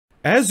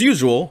As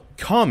usual,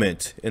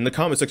 comment in the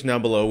comment section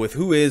down below with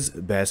who is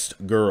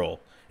best girl.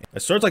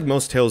 It starts like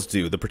most tales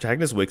do. The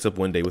protagonist wakes up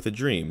one day with a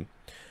dream.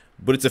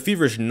 But it's a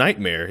feverish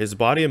nightmare. His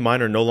body and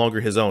mind are no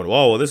longer his own.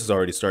 Whoa, well, this is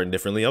already starting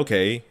differently.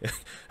 Okay.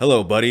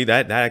 Hello, buddy.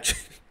 That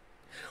actually...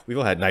 We've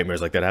all had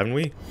nightmares like that, haven't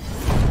we?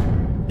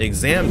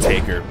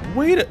 EXAMTAKER.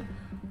 Wait a...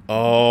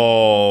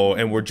 Oh,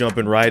 and we're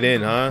jumping right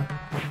in, huh?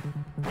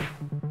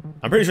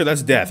 I'm pretty sure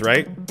that's death,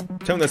 right?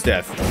 Tell me that's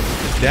death.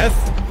 Death?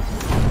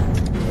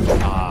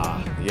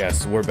 Ah,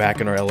 yes, we're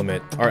back in our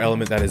element. Our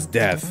element that is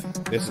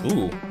death. This...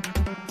 Ooh.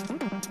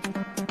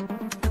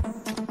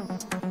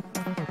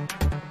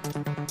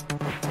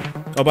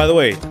 Oh, by the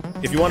way,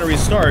 if you want to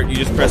restart, you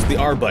just press the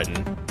R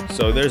button.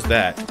 So there's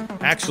that.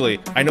 Actually,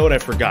 I know what I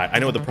forgot. I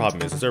know what the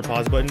problem is. Is there a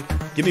pause button?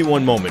 Give me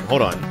one moment.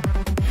 Hold on.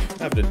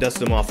 I have to dust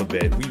them off a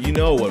bit. You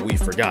know what we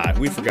forgot.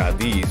 We forgot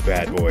these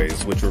bad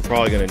boys, which we're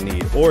probably going to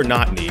need or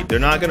not need. They're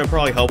not going to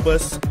probably help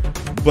us,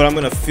 but I'm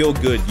going to feel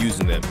good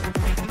using them.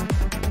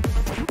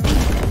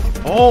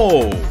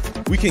 Oh,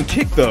 we can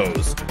kick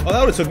those. Oh, that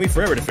would have took me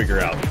forever to figure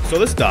out. So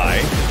let's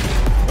die.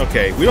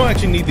 Okay, we don't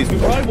actually need these. We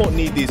probably won't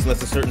need these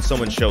unless a certain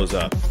someone shows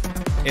up.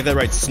 Ain't that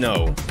right,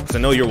 Snow? Because I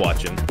know you're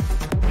watching.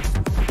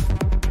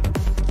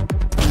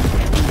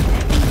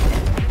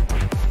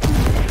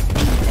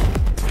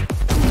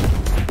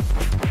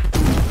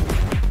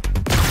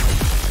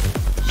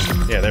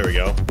 Yeah, there we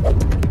go.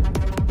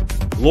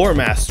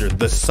 LOREMASTER,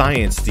 the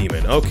science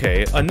demon.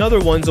 Okay, another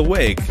one's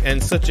awake,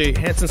 and such a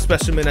handsome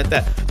specimen at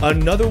that.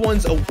 Another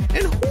one's awake.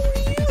 And who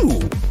are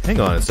you? Hang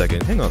on a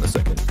second. Hang on a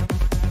second.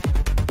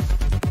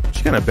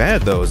 She's kind of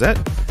bad though. Is that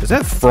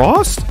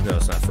Frost? No,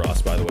 it's not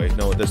Frost, by the way.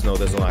 No, there's no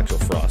actual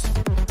Frost.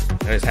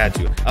 I just had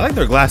to. I like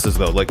their glasses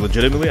though. Like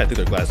legitimately, I think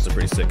their glasses are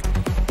pretty sick.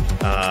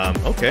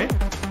 Okay.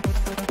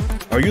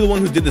 Are you the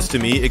one who did this to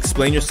me?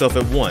 Explain yourself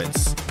at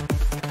once.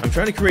 I'm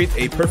trying to create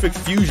a perfect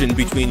fusion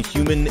between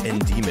human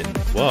and demon.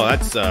 Well,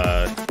 that's,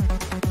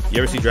 you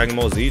ever see Dragon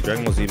Ball Z?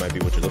 Dragon Ball Z might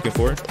be what you're looking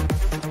for.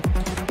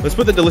 Let's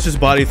put the delicious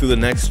body through the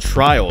next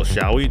trial,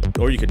 shall we?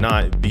 Or you could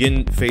not.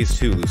 Begin phase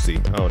 2,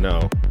 Lucy. Oh,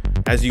 no.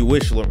 As you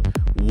wish,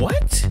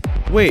 What?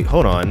 Wait,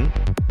 hold on.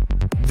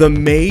 The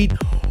maid...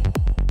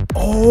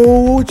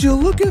 Oh, would you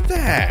look at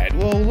that?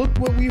 Well, look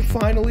what we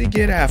finally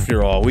get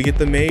after all. We get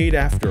the maid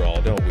after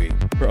all, don't we?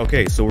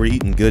 Okay, so we're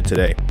eating good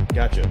today.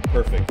 Gotcha.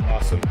 Perfect.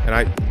 Awesome. And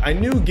I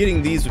knew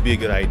getting these would be a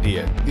good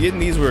idea. Getting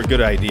these were a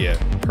good idea.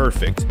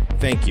 Perfect.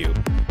 Thank you.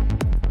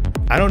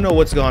 I don't know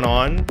what's gone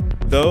on,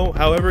 though,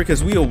 however,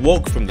 because we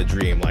awoke from the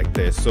dream like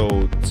this,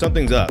 so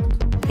something's up.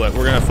 But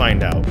we're gonna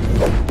find out.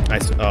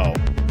 Oh.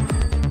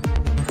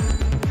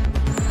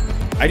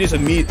 I just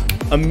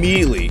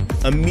immediately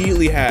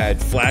had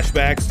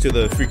flashbacks to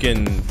the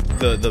freaking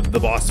the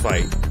boss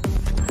fight.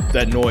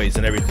 That noise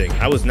and everything.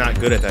 I was not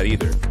good at that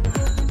either.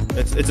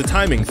 It's a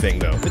timing thing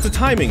though. It's a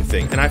timing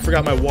thing, and I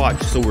forgot my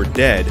watch, so we're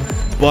dead.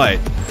 But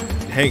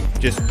Hank,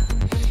 just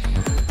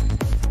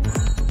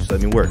let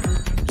me work.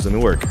 Just let me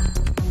work.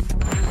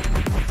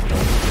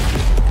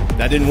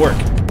 That didn't work.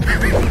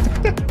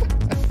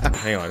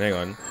 Hang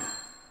on.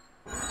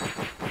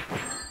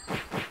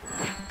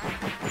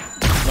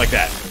 Like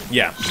that.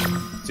 Yeah.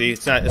 See,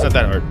 it's not that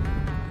hard.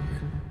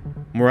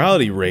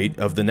 Morality rate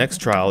of the next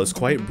trial is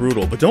quite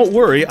brutal, but don't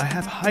worry, I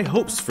have high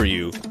hopes for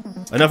you.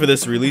 Enough of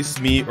this, release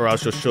me or I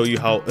shall show you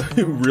how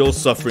real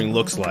suffering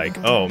looks like.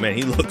 Oh man,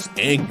 he looks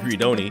angry,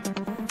 don't he?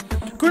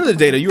 According to the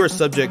data, you are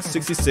subject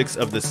 66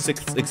 of the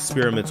 6th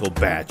experimental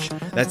batch.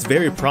 That's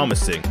very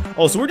promising.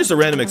 Oh, so we're just a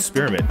random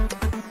experiment.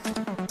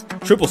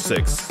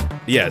 666.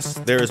 Yes,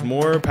 there is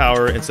more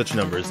power in such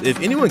numbers.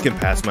 If anyone can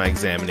pass my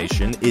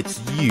examination,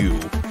 it's you.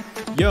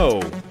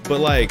 Yo, but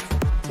like,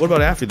 what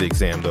about after the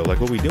exam though?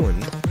 Like, what are we doing?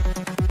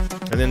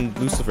 And then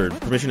Lucifer,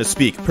 permission to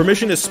speak.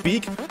 Permission to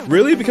speak?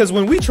 Really? Because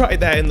when we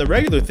tried that in the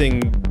regular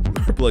thing,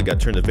 her blood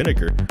got turned to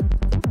vinegar.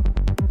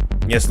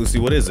 Yes, Lucy,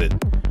 what is it?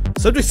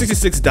 Subject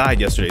 66 died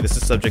yesterday. This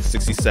is Subject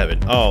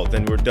 67. Oh,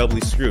 then we're doubly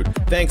screwed.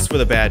 Thanks for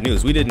the bad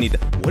news. We didn't need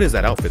that. What is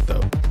that outfit,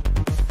 though?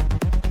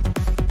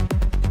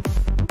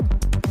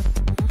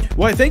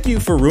 Why, thank you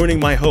for ruining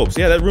my hopes.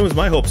 Yeah, that ruins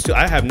my hopes, too.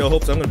 I have no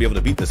hopes I'm going to be able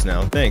to beat this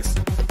now. Thanks.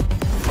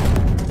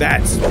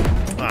 That's...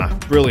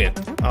 brilliant.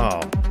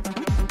 Oh.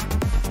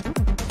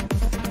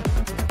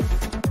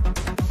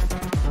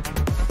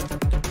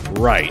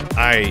 Right.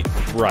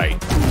 Right.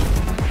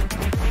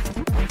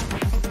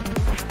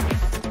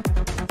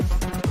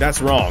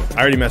 That's wrong.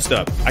 I already messed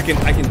up. I can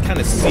kind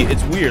of see it.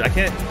 It's weird.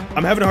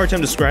 I'm having a hard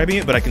time describing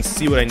it, but I can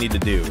see what I need to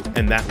do.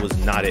 And that was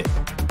not it.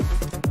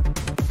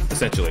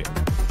 Essentially.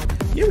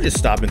 You ever just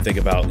stop and think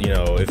about, you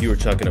know, if you were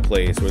stuck in a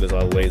place where there's a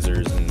lot of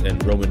lasers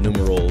and Roman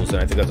numerals, and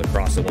I think that's a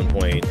cross at one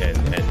point, and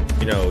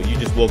you know, you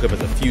just woke up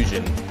as a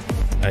fusion,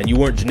 and you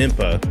weren't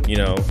Janimpa, you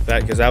know,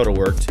 because that would have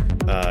worked.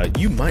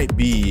 You might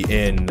be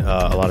in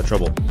a lot of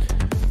trouble.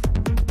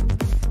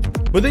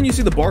 But then you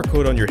see the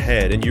barcode on your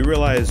head, and you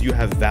realize you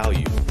have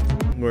value.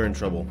 We're in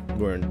trouble.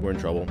 We're in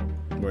trouble.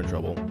 We're in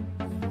trouble.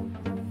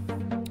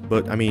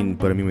 But I mean,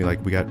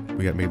 we got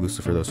MAID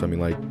LUCIFER though. So I mean,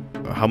 like,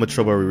 how much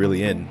trouble are we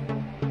really in?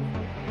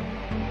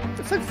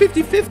 It's like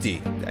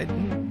 50-50.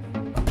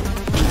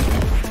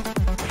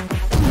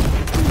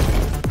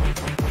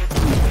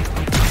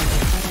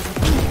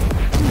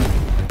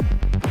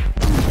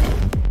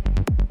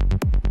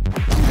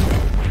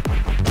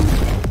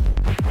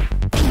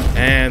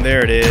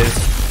 There it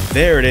is.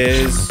 There it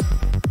is.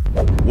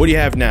 What do you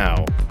have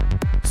now?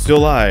 Still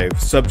alive.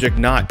 Subject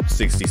not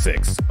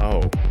 66.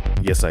 Oh,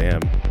 yes I am.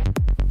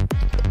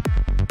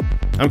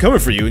 I'm coming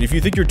for you, and if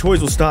you think your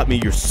toys will stop me,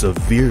 you're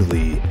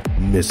severely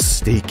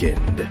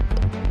mistaken.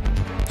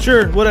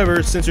 Sure,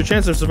 whatever. Since your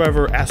chances of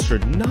survival are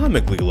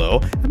astronomically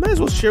low, I might as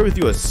well share with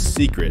you a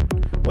secret.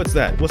 What's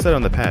that? What's that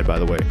on the pad, by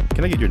the way?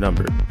 Can I get your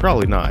number?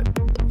 Probably not.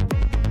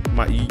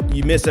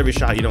 You miss every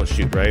shot you don't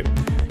shoot, right?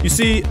 You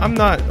see, I'm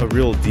not a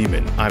real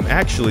demon. I'm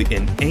actually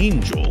an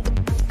angel.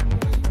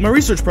 My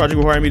research project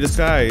required me to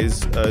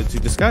disguise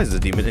as a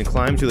demon and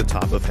climb to the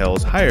top of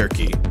Hell's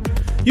hierarchy.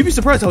 You'd be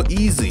surprised how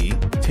easy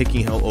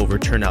taking Hell over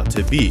turned out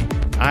to be.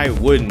 I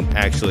wouldn't,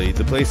 actually.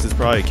 The place is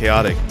probably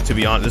chaotic, to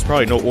be honest. There's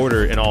probably no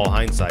order in all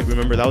hindsight.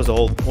 Remember, that was the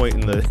whole point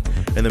in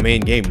the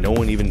main game. No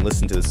one even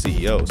listened to the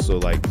CEO, so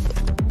like...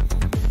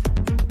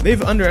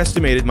 They've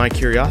underestimated my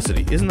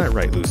curiosity. Isn't that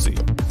right, Lucy?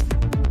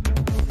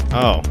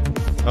 Oh.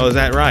 Oh, is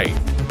that right?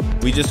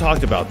 We just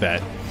talked about that.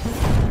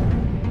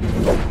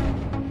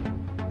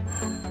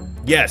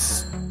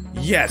 Yes.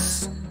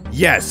 Yes.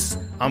 Yes.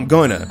 I'm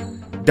gonna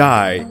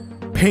die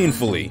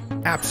painfully.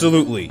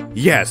 Absolutely.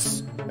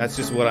 Yes. That's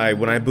just what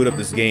when I boot up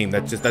this game,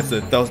 that's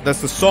the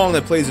song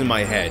that plays in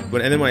my head. And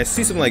then when I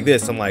see something like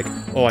this, I'm like,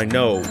 oh, I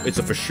know, it's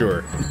a for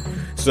sure.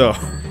 So,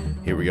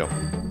 here we go.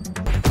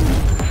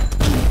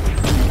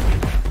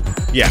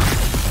 Yeah.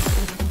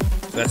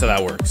 So that's how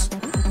that works.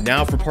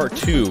 Now for part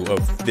 2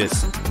 of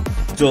this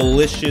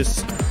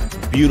delicious,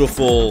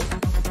 beautiful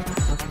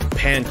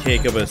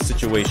pancake of a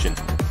situation.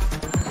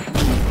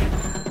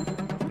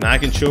 Now I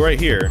can chill right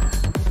here.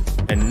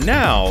 And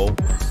now,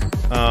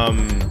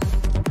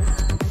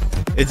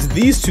 it's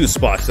these 2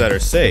 spots that are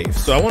safe.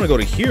 So I want to go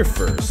to here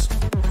first.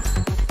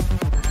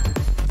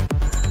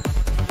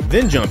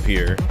 Then jump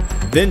here.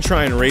 Then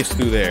try and race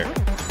through there.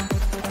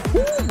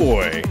 Ooh,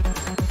 boy.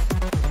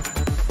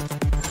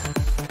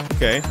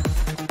 Okay.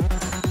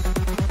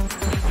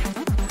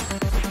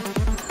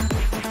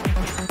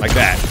 Like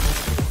that.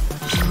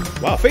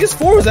 Wow, phase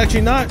 4 was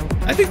actually not...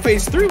 I think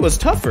phase 3 was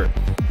tougher.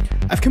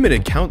 I've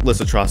committed countless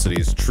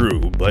atrocities, true,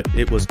 but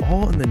it was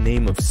all in the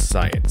name of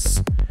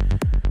science.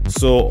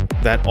 So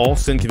that all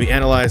sin can be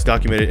analyzed,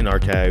 documented, and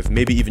archived,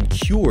 maybe even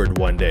cured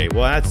one day.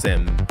 Well, that's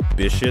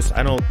ambitious.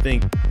 I don't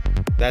think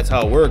that's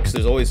how it works.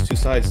 There's always 2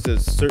 sides to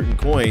certain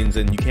coins,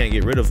 and you can't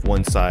get rid of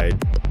one side.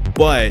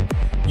 But,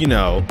 you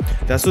know,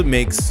 that's what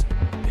makes...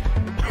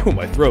 Oh,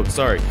 my throat,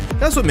 sorry.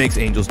 That's what makes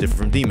angels different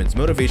from demons.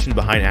 Motivation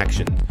behind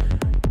action.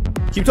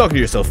 Keep talking to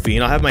yourself,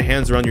 Fiend. I'll have my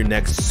hands around your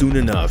neck soon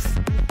enough.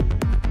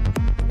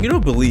 You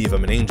don't believe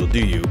I'm an angel,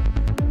 do you?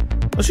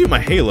 I'll shoot my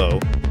halo.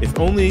 If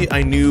only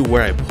I knew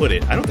where I put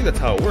it. I don't think that's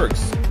how it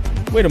works.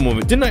 Wait a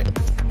moment, didn't I?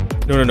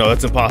 No,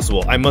 that's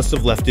impossible. I must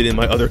have left it in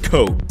my other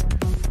coat.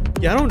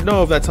 Yeah, I don't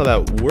know if that's how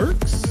that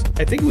works.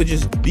 I think it would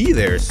just be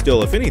there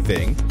still, if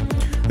anything.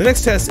 The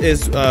next test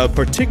is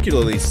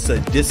particularly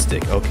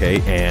sadistic,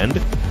 okay, and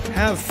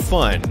have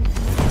fun.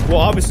 Well,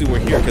 obviously we're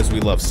here because we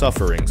love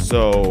suffering,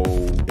 so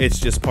it's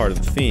just part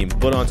of the theme.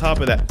 But on top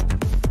of that...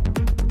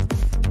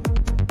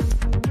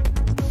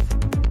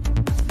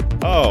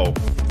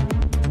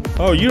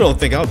 Oh, you don't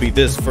think I'll beat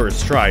this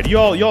first try.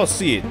 Y'all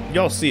see it.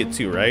 Y'all see it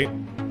too, right?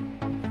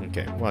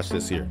 Okay, watch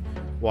this here.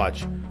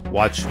 Watch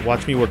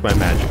me work my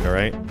magic, all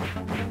right?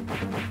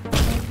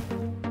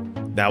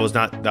 That was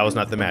not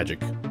the magic.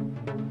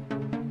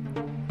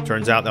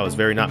 Turns out that was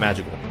very not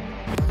magical.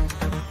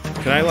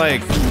 Can I,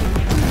 like...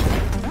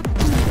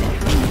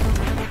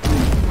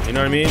 You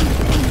know what I mean?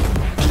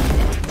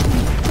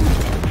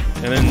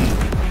 And then...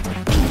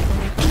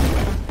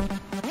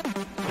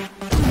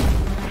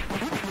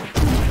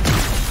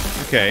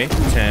 Okay,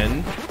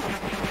 10.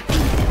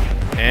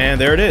 And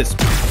there it is.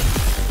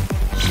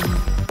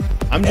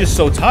 I'm just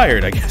so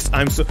tired, I guess.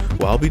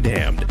 Well, I'll be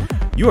damned.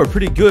 You are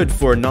pretty good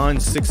for a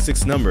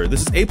non-66 number.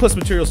 This is A+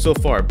 material so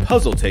far.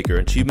 Puzzle Taker,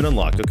 achievement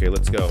unlocked. Okay,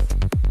 let's go.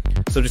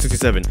 Subject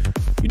 67.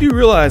 You do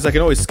realize I can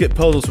always skip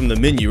puzzles from the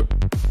menu.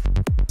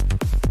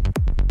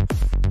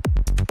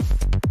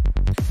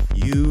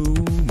 You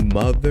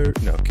mother...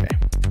 No, okay.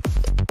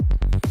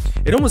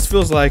 It almost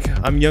feels like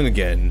I'm young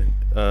again.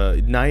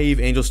 Naive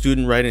angel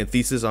student writing a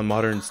thesis on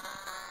modern...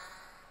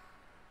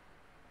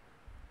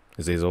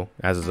 Azazel.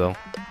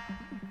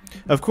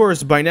 Of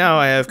course, by now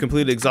I have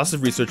completed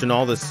exhaustive research on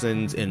all the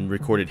sins in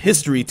recorded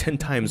history 10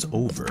 times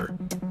over.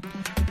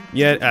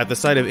 Yet, at the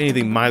sight of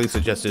anything mildly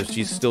suggestive,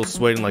 she's still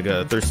sweating like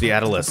a thirsty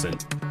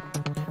adolescent.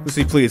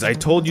 Lucy, please, I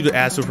told you to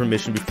ask for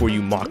permission before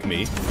you mock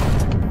me.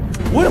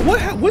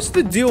 What's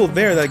the deal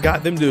there that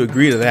got them to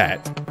agree to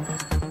that?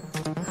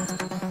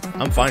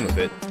 I'm fine with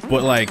it,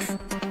 but like,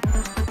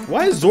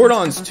 why is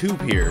Zordon's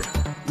tube here?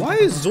 Why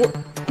is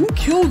who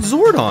killed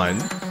Zordon?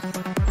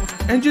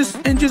 And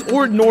just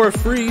ordered Nora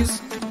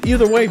freeze.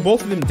 Either way,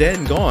 both of them dead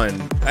and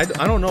gone. I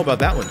don't know about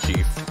that one,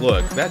 Chief.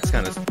 Look, that's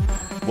kind of...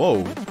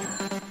 Whoa.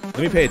 Let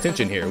me pay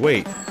attention here.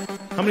 Wait.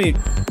 How many...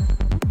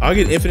 I'll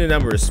get infinite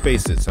number of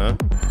spaces, huh?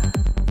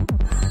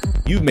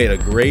 You've made a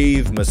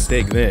grave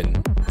mistake then.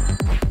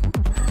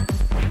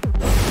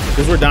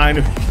 Because we're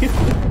dying.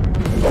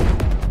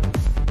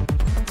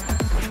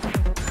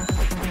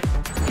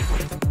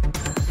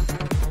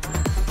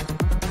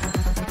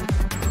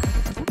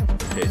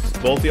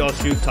 Both of y'all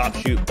shoot, top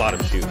shoot,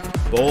 bottom shoot.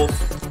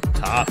 Both,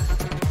 top,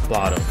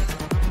 bottom.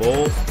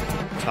 Both,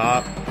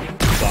 top,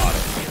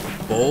 bottom.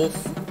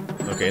 Both.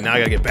 Okay, now I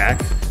gotta get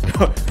back.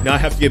 Now I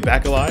have to get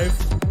back alive.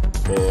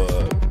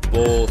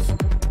 Both,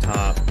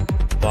 top,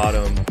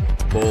 bottom.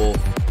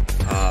 Both,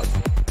 top,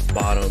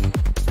 bottom.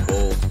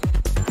 Both.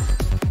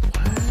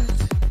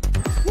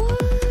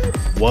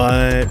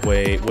 What?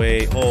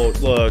 Wait. Oh,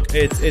 look.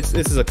 This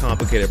is a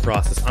complicated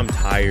process. I'm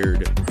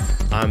tired.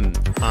 I'm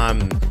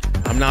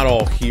not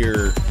all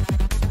here.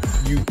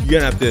 You're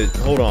gonna have to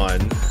hold on.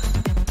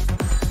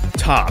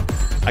 Top.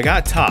 I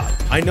got top.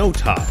 I know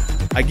top.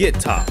 I get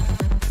top.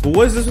 But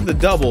what is this with the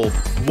double?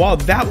 While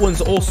that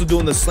one's also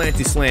doing the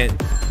slanty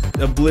slant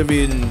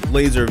Oblivion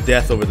laser of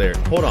death over there.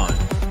 Hold on.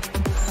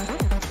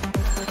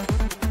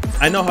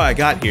 I know how I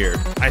got here.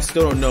 I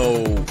still don't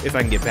know if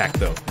I can get back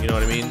though. You know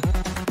what I mean?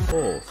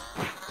 Oh.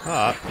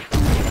 Top.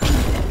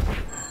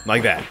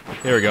 Like that.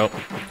 There we go.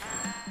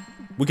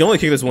 We can only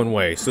kick this one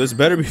way, so this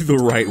better be the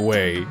right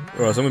way,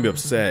 or else I'm gonna be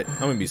upset.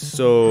 I'm gonna be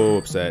so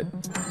upset.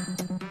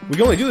 We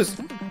can only do this.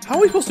 How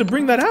are we supposed to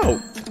bring that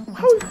out?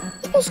 How are we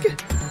supposed to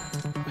get?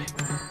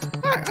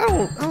 I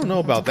don't know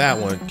about that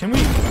one. Can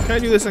I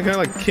do this and kind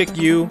of like kick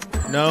you?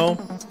 No,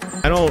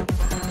 I don't.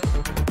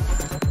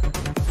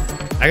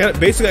 I gotta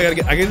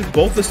get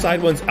both the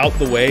side ones out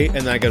the way, and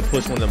then I gotta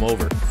push one of them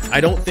over. I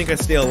don't think I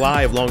stay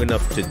alive long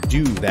enough to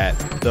do that,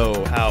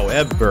 though.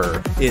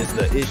 However, is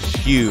the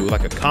issue,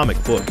 like a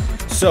comic book.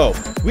 So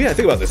we gotta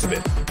think about this a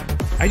bit.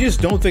 I just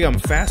don't think I'm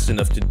fast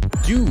enough to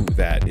do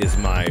that. Is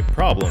my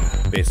problem,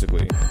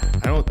 basically.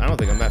 I don't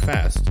think I'm that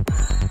fast.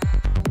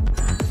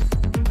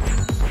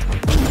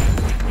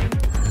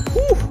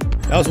 Whew,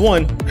 that was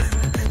one.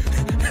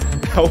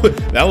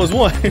 that was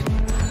one.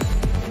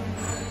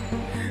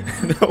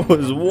 That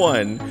was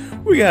one.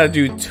 We gotta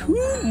do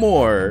 2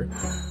 more.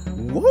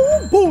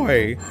 Whoa,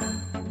 boy.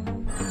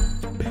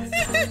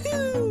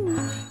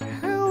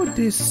 How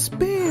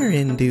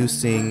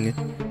despair-inducing.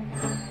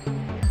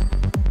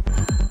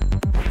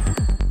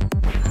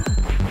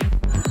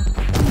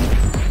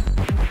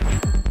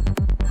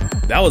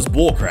 That was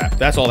bullcrap.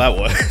 That's all that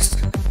was.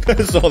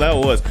 That's all that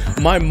was.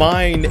 My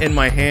mind and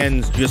my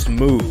hands just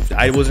moved.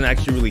 I wasn't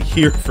actually really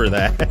here for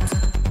that.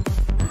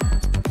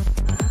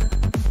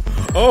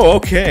 Oh,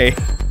 okay.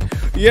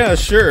 Yeah,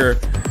 sure.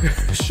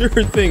 Sure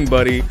thing,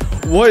 buddy.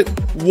 What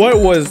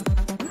was...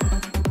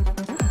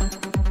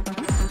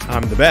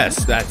 I'm the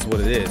best. That's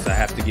what it is. I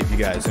have to give you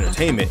guys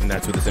entertainment, and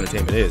that's what this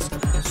entertainment is.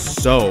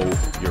 So,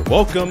 you're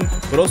welcome,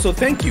 but also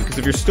thank you, because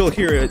if you're still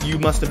here, you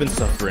must have been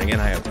suffering, and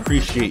I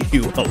appreciate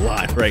you a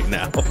lot right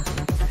now.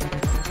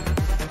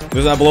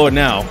 Because I blow it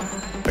now.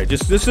 Alright,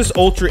 just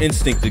Ultra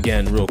Instinct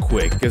again real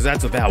quick, because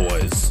that's what that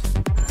was.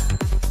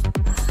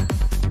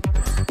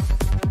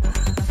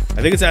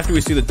 I think it's after we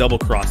see the double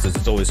crosses,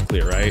 it's always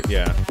clear, right?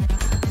 Yeah.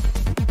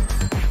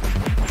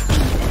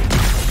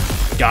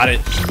 Got it.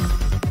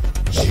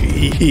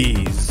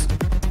 Jeez.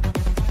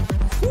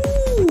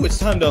 Woo, it's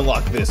time to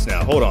unlock this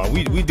now. Hold on,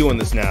 we doing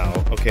this now.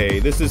 Okay,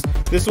 this was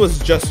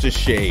just a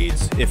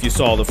shades, if you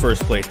saw the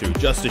first playthrough.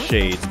 Just a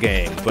shades,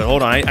 gang. But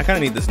hold on, I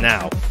kinda need this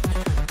now.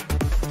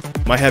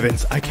 My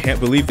heavens, I can't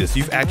believe this.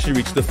 You've actually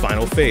reached the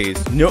final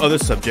phase. No other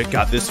subject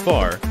got this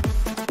far.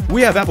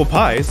 We have apple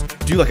pies.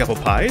 Do you like apple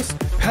pies?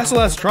 Pass the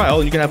last trial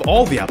and you can have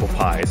all the apple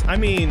pies. I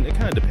mean, it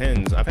kind of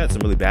depends. I've had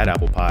some really bad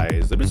apple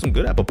pies. There've been some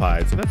good apple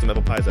pies. I've had some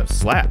apple pies that have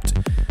slapped.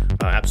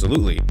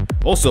 Absolutely.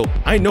 Also,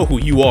 I know who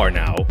you are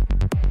now.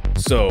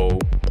 So,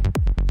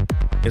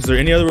 is there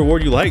any other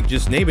reward you like?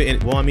 Just name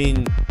it. Well, I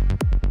mean,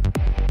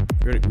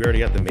 we already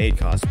got the MAID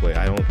cosplay.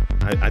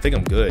 I think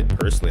I'm good,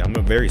 personally. I'm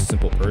a very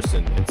simple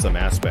person in some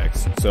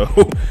aspects. So,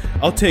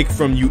 I'll take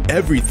from you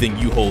everything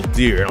you hold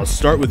dear, and I'll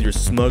start with your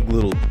smug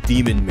little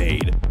demon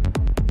maid.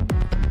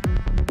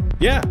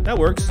 Yeah, that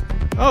works.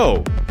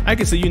 Oh, I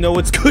can see you know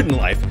what's good in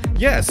life.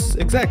 Yes,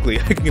 exactly.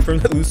 I can confirm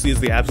that Lucy is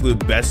the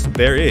absolute best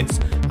there is.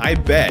 I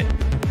bet.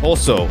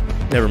 Also,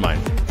 never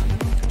mind.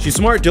 She's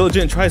smart,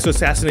 diligent, and tries to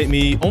assassinate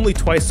me only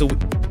twice a week.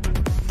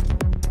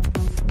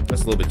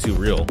 That's a little bit too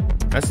real.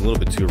 That's a little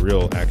bit too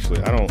real,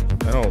 actually. I don't,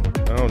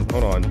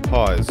 hold on,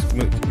 pause,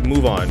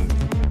 move on.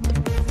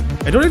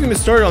 And don't even get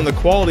started on the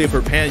quality of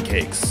her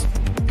pancakes.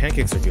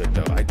 Pancakes are good,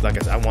 though. Like I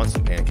said, I want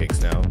some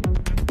pancakes now.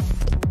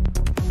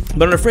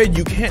 But I'm afraid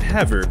you can't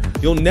have her.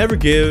 I'll never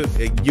give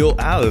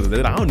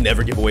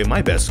away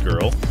my best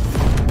girl.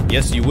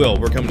 Yes, you will.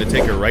 We're coming to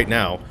take her right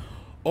now.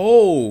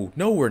 Oh,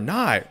 no, we're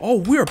not. Oh,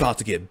 we're about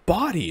to get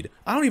bodied.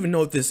 I don't even know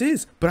what this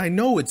is, but I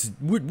know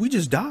we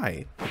just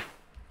die.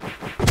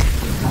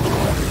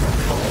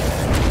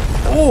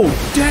 Oh,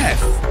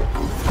 death!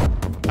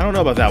 I don't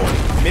know about that one.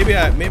 Maybe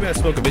I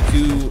spoke a bit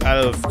too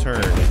out of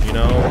turn, you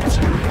know?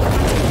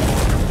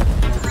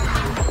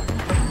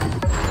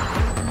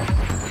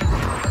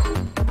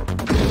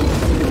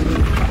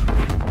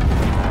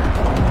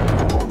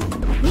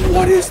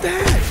 What is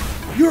that?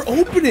 You're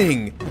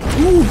opening!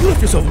 Ooh, you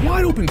left yourself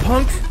wide open,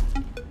 punk!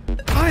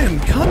 I am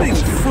coming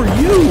for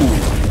you!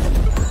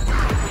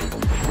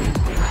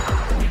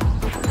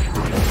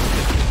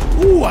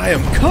 Ooh, I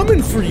am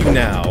coming for you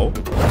now!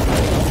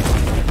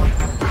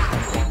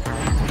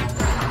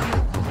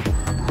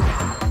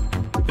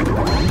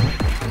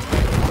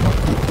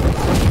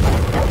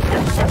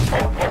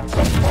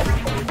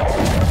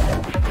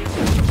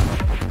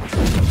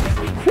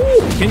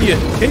 Can you?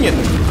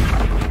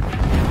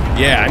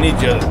 Yeah, I need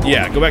you.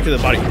 Yeah, go back to the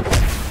body.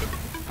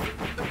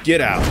 Get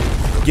out.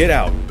 Get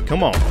out.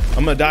 Come on.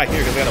 I'm gonna die here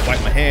because I gotta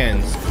wipe my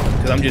hands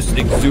because I'm just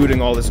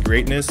exuding all this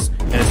greatness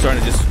and it's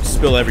starting to just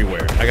spill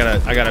everywhere. I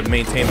gotta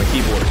maintain my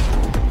keyboard.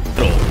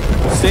 Middle.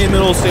 Stay in the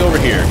middle, stay over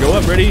here. Go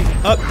up, ready?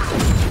 Up.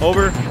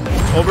 Over.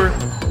 Over.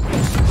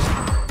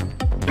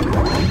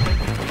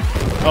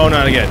 Oh,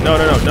 not again. No.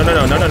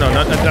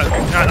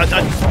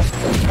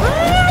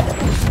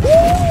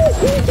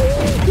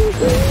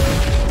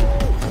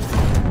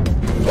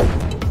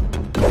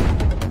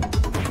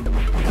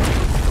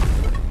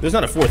 There's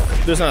not a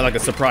fourth, there's not like a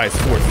surprise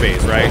fourth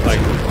phase, right? Like,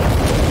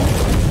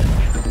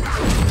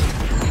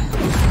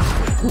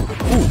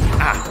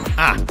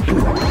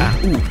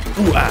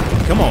 ooh,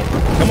 ah, come on.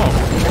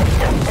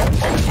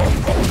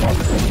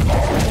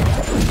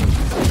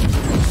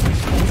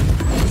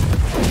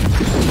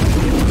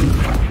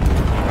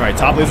 All right,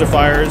 top laser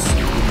fires.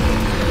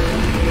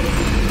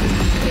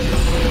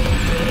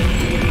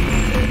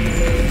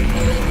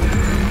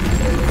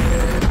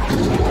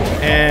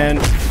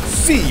 And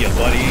see ya,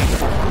 buddy.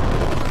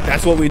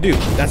 That's what we do.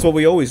 That's what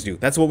we always do.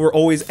 That's what we're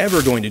always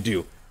ever going to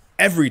do.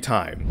 Every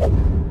time.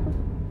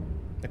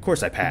 Of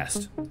course I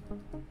passed.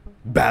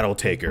 Battle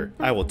Taker.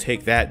 I will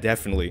take that,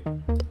 definitely.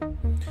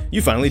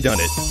 You finally done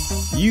it.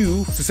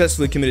 You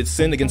successfully committed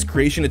sin against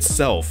creation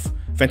itself.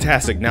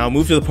 Fantastic. Now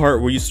move to the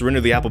part where you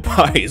surrender the apple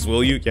pies,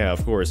 will you? Yeah,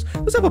 of course.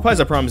 Those apple pies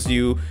I promised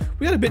you,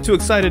 we got a bit too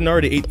excited and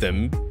already ate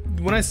them.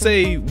 When I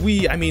say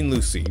we, I mean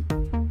Lucy.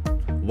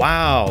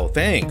 Wow,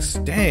 thanks.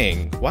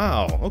 Dang.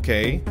 Wow,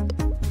 okay.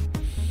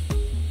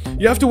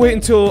 You have to wait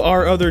until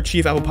our other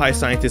chief apple pie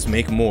scientists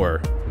make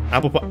more.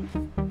 Apple pie.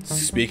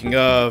 Speaking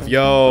of,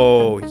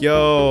 yo,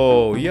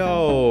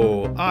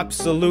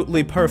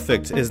 absolutely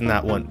perfect, isn't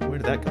that one? Where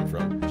did that come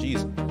from?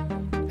 Jeez.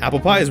 Apple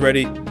pie is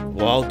ready.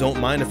 Well, don't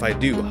mind if I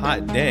do.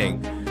 Hot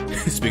dang.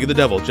 Speak of the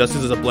devil,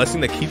 justice is a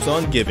blessing that keeps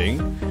on giving.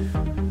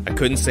 I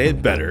couldn't say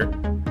it better.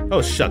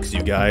 Oh, shucks,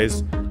 you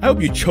guys. I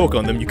hope you choke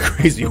on them, you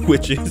crazy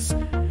witches.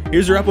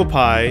 Here's your apple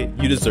pie.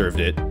 You deserved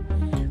it.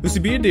 Lucy,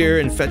 be a dear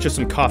and fetch us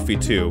some coffee,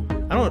 too.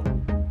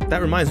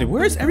 That reminds me,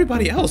 where is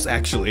everybody else,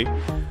 actually?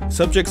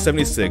 Subject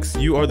 76,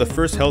 you are the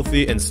first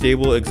healthy and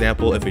stable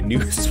example of a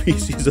new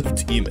species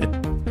of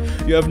demon.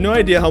 You have no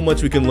idea how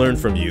much we can learn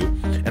from you,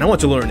 and I want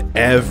to learn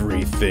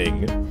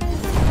everything.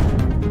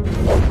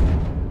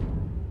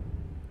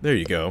 There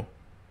you go.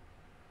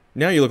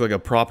 Now you look like a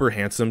proper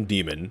handsome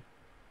demon.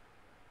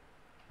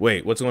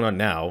 Wait, what's going on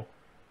now?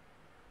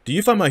 Do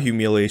you find my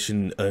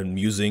humiliation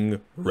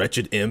amusing,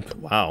 wretched imp?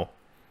 Wow.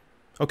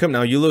 Oh, come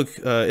now, you look,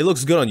 it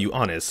looks good on you,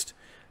 honest.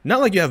 Not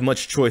like you have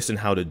much choice in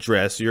how to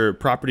dress. You're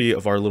property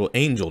of our little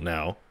angel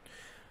now.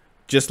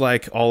 Just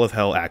like all of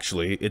hell,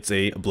 actually. It's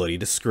a bloody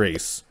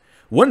disgrace.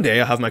 One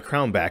day I'll have my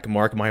crown back,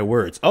 mark my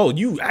words. Oh,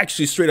 you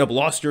actually straight up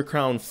lost your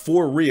crown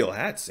for real.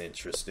 That's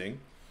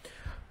interesting.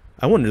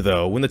 I wonder,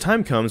 though, when the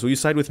time comes, will you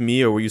side with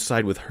me or will you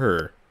side with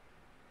her?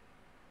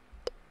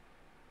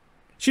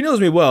 She knows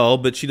me well,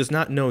 but she does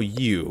not know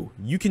you.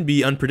 You can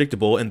be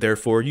unpredictable and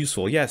therefore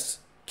useful. Yes,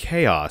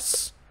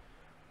 chaos.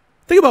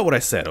 Think about what I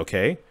said,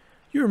 okay?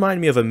 You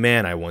remind me of a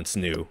man I once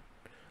knew.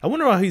 I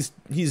wonder how he's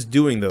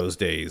doing those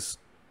days.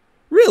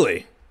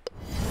 Really?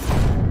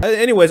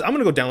 Anyways, I'm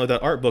gonna go download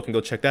that art book and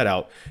go check that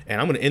out. And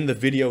I'm gonna end the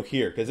video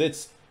here because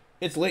it's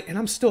late and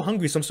I'm still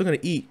hungry, so I'm still gonna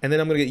eat. And then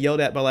I'm gonna get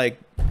yelled at by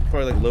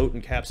probably Lote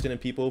and Capstan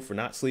and people for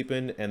not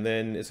sleeping. And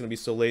then it's gonna be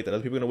so late that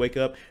other people are gonna wake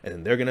up and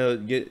then they're gonna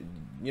get,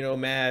 you know,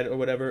 mad or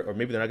whatever. Or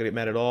maybe they're not gonna get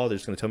mad at all. They're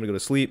just gonna tell me to go to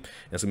sleep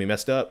and it's gonna be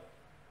messed up.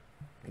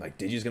 Like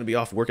Digi's gonna be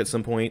off work at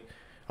some point.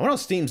 I wonder how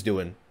Steam's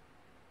doing.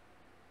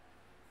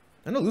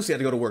 I know Lucy had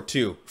to go to work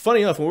too.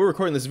 Funny enough, when we were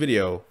recording this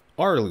video,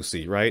 our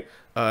Lucy, right?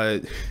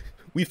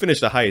 We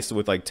finished a heist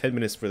with like 10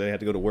 minutes before they had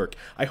to go to work.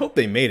 I hope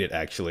they made it,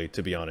 actually,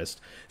 to be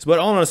honest. So, but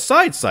on a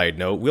side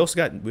note, we also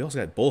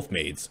got both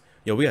maids.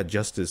 Yo, we got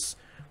Justice,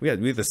 we got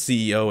the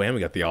CEO, and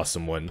we got the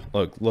awesome one.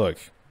 Look.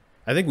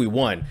 I think we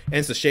won. And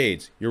it's the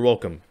Shades. You're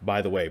welcome,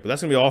 by the way. But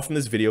that's gonna be all from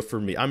this video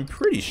for me. I'm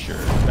pretty sure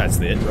that's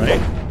it,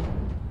 right?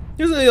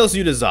 Here's anything else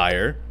you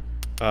desire.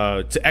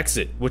 To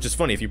exit, which is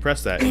funny if you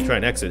press that and you try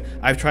and exit.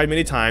 I've tried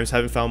many times,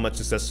 haven't found much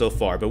success so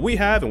far, but we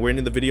have, and we're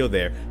ending the video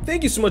there.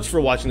 Thank you so much for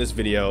watching this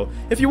video.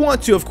 If you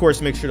want to, of course,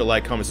 make sure to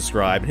like, comment,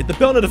 subscribe, and hit the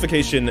bell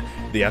notification,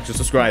 the actual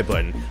subscribe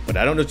button. But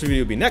I don't know what the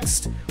video will be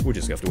next. We're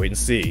just gonna have to wait and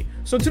see.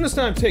 So until next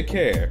time, take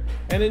care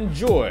and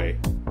enjoy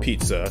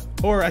pizza,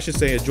 or I should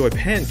say enjoy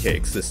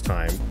pancakes this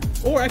time,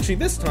 or actually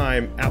this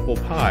time apple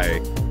pie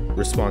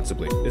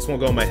responsibly. This won't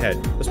go in my head.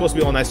 It's supposed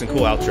to be all nice and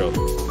cool outro.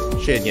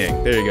 Shade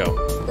Yang, there you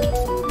go.